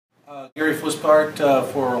Gary Flispart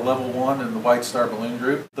for Level 1 in the White Star Balloon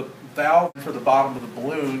Group. The valve for the bottom of the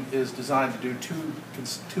balloon is designed to do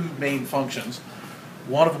two main functions,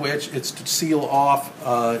 one of which is to seal off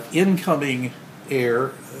incoming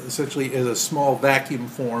air, essentially as a small vacuum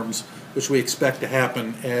forms, which we expect to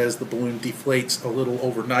happen as the balloon deflates a little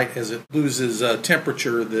overnight. As it loses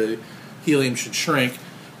temperature, the helium should shrink.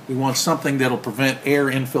 We want something that will prevent air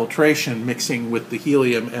infiltration mixing with the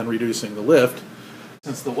helium and reducing the lift.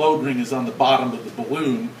 Since the load ring is on the bottom of the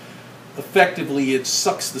balloon, effectively it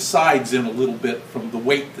sucks the sides in a little bit from the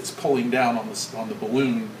weight that's pulling down on the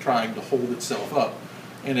balloon trying to hold itself up,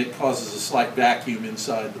 and it causes a slight vacuum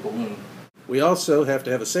inside the balloon. We also have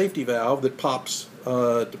to have a safety valve that pops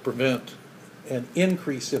to prevent an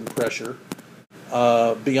increase in pressure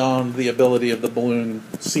beyond the ability of the balloon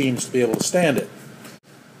seams to be able to stand it.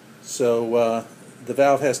 So the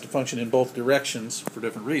valve has to function in both directions for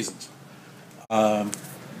different reasons.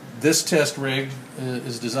 This test rig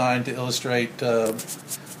is designed to illustrate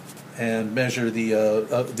and measure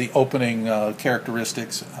the opening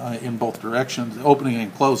characteristics in both directions, opening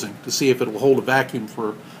and closing, to see if it will hold a vacuum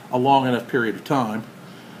for a long enough period of time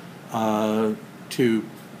to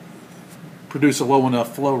produce a low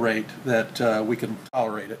enough flow rate that we can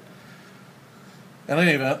tolerate it. In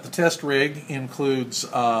any event, the test rig includes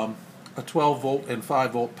a 12 volt and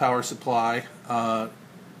 5 volt power supply,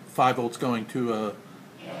 5 volts going to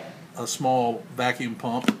a small vacuum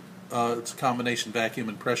pump. It's a combination vacuum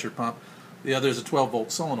and pressure pump. The other is a 12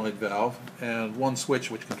 volt solenoid valve and one switch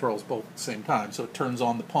which controls both at the same time. So it turns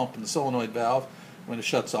on the pump and the solenoid valve. When it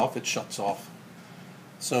shuts off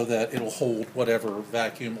so that it'll hold whatever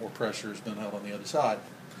vacuum or pressure has been held on the other side.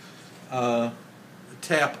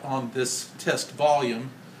 Tap on this test volume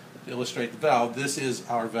to illustrate the valve. This is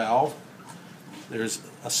our valve. There's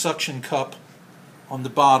a suction cup on the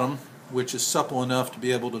bottom which is supple enough to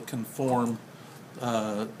be able to conform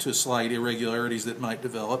to slight irregularities that might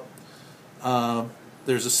develop.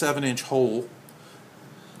 There's a 7-inch hole.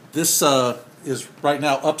 This is right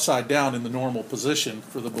now upside down in the normal position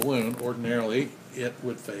for the balloon. Ordinarily it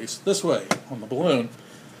would face this way on the balloon.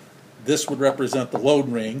 This would represent the load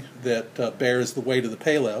ring that bears the weight of the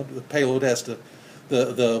payload. The payload has to,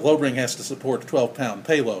 the load ring has to support a 12-pound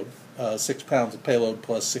payload, 6 pounds of payload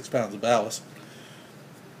plus 6 pounds of ballast.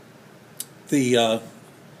 The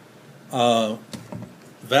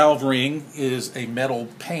valve ring is a metal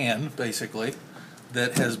pan, basically,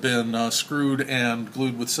 that has been screwed and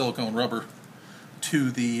glued with silicone rubber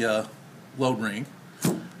to the load ring.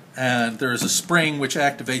 And there is a spring which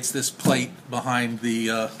activates this plate behind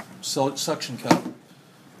the suction cup.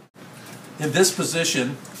 In this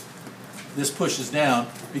position, this pushes down.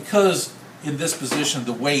 Because in this position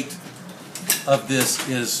the weight of this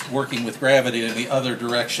is working with gravity, and in the other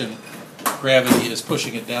direction gravity is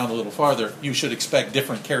pushing it down a little farther, you should expect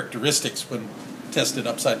different characteristics when tested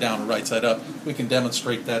upside down or right side up. We can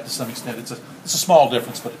demonstrate that to some extent. It's a small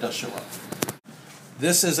difference, but it does show up.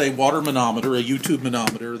 This is a water manometer, a U-tube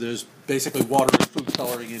manometer. There's basically water and food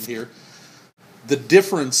coloring in here. The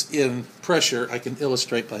difference in pressure I can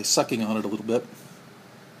illustrate by sucking on it a little bit.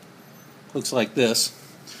 Looks like this,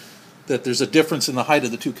 that there's a difference in the height of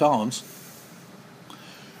the two columns,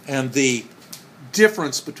 and the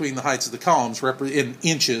difference between the heights of the columns in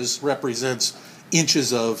inches represents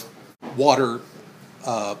inches of water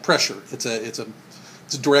pressure.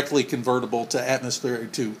 It's directly convertible to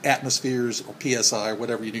atmospheres or psi or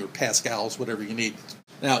whatever you need, or pascals, whatever you need.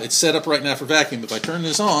 Now it's set up right now for vacuum. If I turn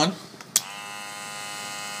this on,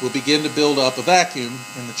 we'll begin to build up a vacuum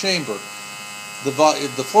in the chamber.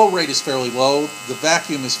 The flow rate is fairly low, the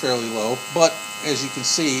vacuum is fairly low, but as you can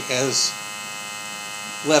see, as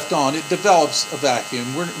left on, it develops a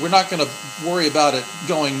vacuum. We're not going to worry about it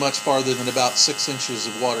going much farther than about 6 inches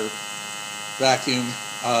of water vacuum.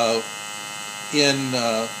 In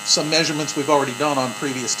some measurements we've already done on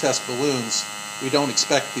previous test balloons, we don't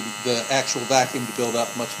expect the actual vacuum to build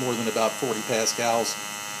up much more than about 40 pascals,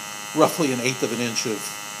 roughly 1/8 of an inch of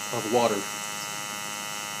water.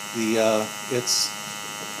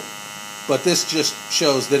 But this just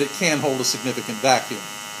shows that it can hold a significant vacuum.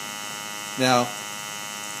 Now,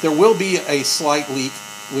 there will be a slight leak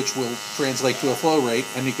which will translate to a flow rate,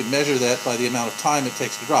 and you can measure that by the amount of time it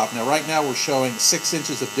takes to drop. Now right now we're showing 6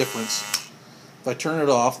 inches of difference. If I turn it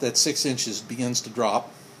off, that 6 inches begins to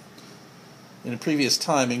drop. In previous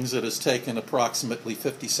timings it has taken approximately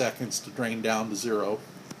 50 seconds to drain down to 0.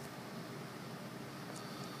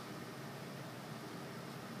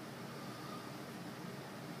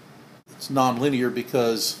 It's nonlinear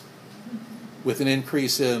because with an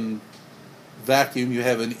increase in vacuum, you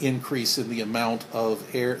have an increase in the amount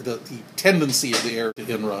of air, the tendency of the air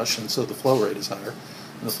to inrush, and so the flow rate is higher.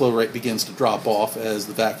 And the flow rate begins to drop off as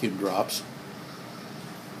the vacuum drops.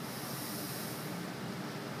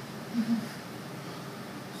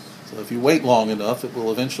 So if you wait long enough, it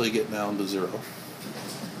will eventually get down to zero.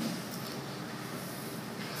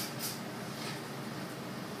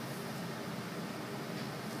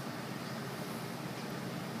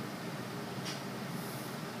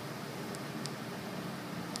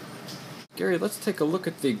 Gary, let's take a look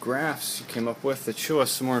at the graphs you came up with that show us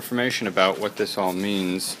some more information about what this all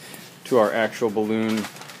means to our actual balloon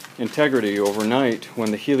integrity overnight when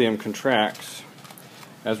the helium contracts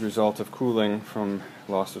as a result of cooling from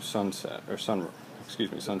loss of sunshine.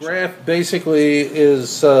 Graph basically is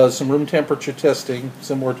some room temperature testing,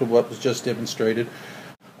 similar to what was just demonstrated.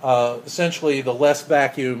 Essentially, the less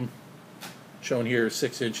vacuum, shown here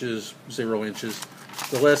 6 inches, 0 inches,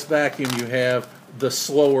 the less vacuum you have, the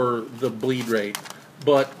slower the bleed rate.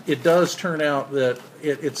 But it does turn out that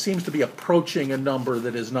it seems to be approaching a number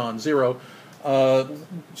that is non-zero.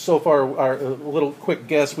 So far, our little quick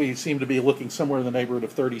guess, we seem to be looking somewhere in the neighborhood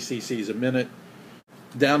of 30 cc's a minute.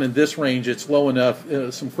 Down in this range, it's low enough.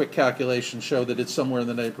 Some quick calculations show that it's somewhere in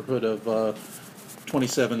the neighborhood of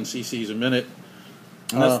 27 cc's a minute.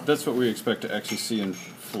 And that's what we expect to actually see in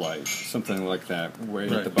flight, something like that, way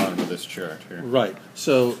right at the bottom of this chart here. Right.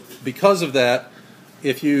 So because of that,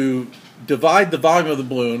 if you divide the volume of the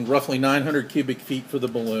balloon, roughly 900 cubic feet for the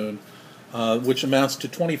balloon, which amounts to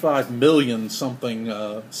 25 million something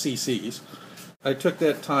cc's. I took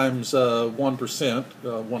that times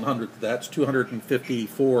 1%, 100, that's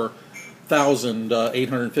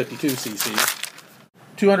 254,852 cc's.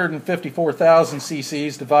 254,000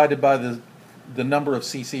 cc's divided by the number of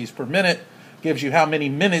cc's per minute gives you how many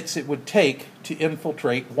minutes it would take to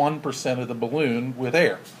infiltrate 1% of the balloon with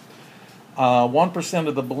air. 1%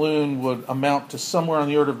 of the balloon would amount to somewhere on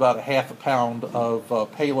the order of about a half a pound of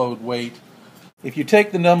payload weight. If you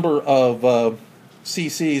take the number of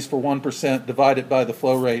cc's for 1% divided by the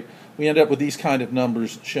flow rate, we end up with these kind of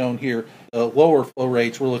numbers shown here. Lower flow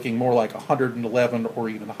rates, we're looking more like 111 or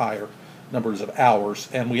even higher numbers of hours,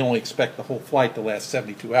 and we only expect the whole flight to last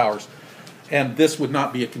 72 hours. And this would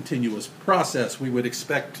not be a continuous process. We would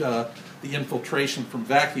expect the infiltration from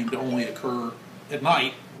vacuum to only occur at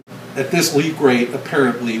night. At this leak rate,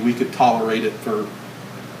 apparently, we could tolerate it for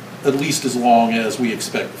at least as long as we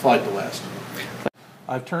expect the flight to last.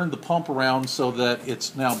 I've turned the pump around so that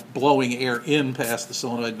it's now blowing air in past the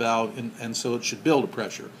solenoid valve, and so it should build a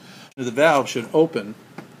pressure. The valve should open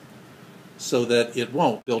so that it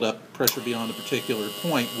won't build up pressure beyond a particular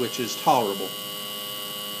point, which is tolerable.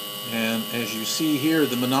 And as you see here,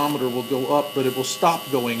 the manometer will go up, but it will stop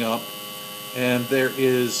going up, and there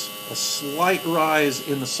is a slight rise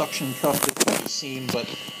in the suction cup that can be seen, but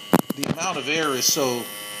the amount of air is so,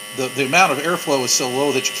 the amount of airflow is so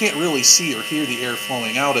low that you can't really see or hear the air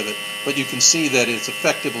flowing out of it, but you can see that it's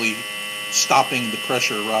effectively stopping the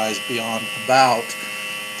pressure rise beyond about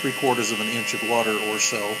 3/4 of an inch of water or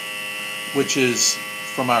so, which is,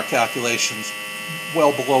 from our calculations,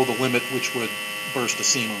 well below the limit which would burst a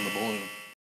seam on the balloon.